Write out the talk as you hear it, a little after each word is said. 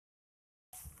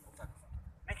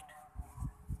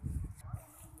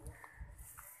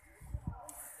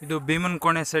ಇದು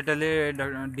ಭೀಮನ್ಕೋಣೆ ಸೈಟಲ್ಲಿ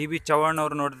D B Chavan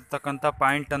ಅವರು ನೋಡಿರ್ತಕ್ಕಂಥ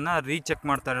ಪಾಯಿಂಟನ್ನು recheck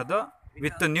ಮಾಡ್ತಾ ಇರೋದು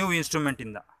with new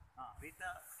ಇನ್ಸ್ಟ್ರೂಮೆಂಟಿಂದ.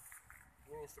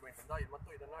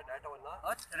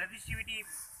 Earth resistivity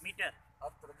metre.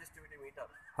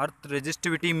 Earth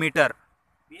resistivity metre.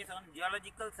 Based on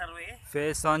geological survey.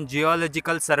 Based on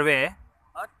geological survey.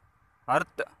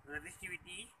 Earth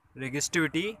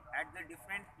resistivity at the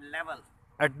different level.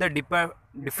 At the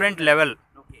different level.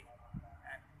 Okay.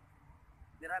 And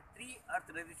there are three earth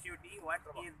resistivity. What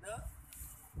is the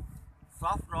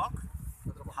soft rock,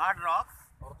 hard rock,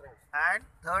 and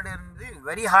third is the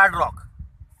very hard rock.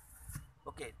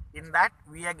 Okay. In that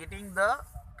we are getting the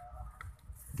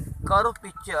curve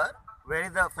picture. Where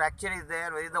is the fracture is there,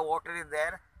 where is the water is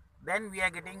there. Then we are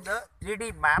getting the 3D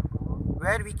map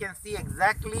where we can see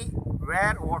exactly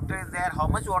where water is there, how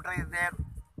much water is there,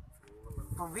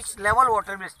 to which level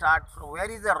water will start, so where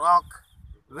is the rock,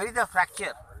 where is the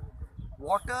fracture.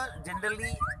 Water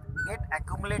generally get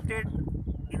accumulated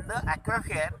in the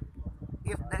aquifer.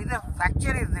 If there is a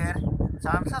fracture is there,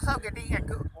 chances of getting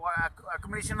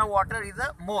accumulation of water is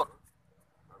more.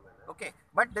 Okay,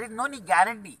 but there is no any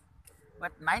guarantee.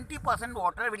 But 90%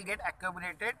 water will get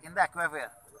accumulated in the aquifer.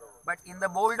 But in the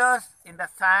boulders, in the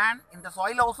sand, in the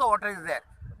soil also water is there.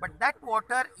 But that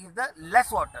water is the less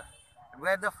water.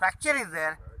 Where the fracture is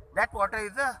there, that water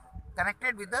is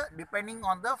connected with the, depending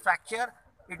on the fracture,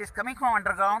 it is coming from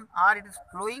underground or it is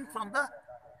flowing from the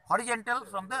horizontal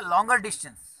from the longer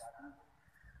distance.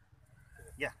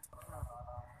 Yeah.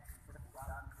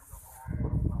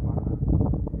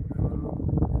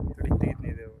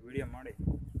 Video ಮಾಡಿ.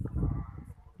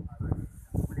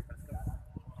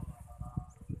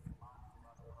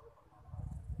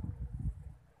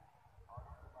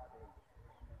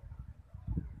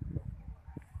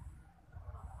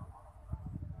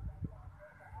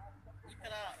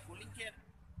 Cooling chair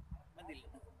ಬಂದಿಲ್ಲ.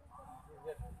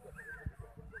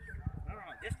 No,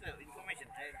 just information.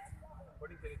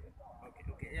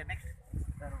 Okay, yeah, next.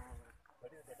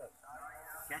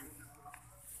 क्या?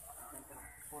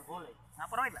 हाँ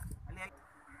परवाइಲ್ಲ ಅಲ್ಲಿ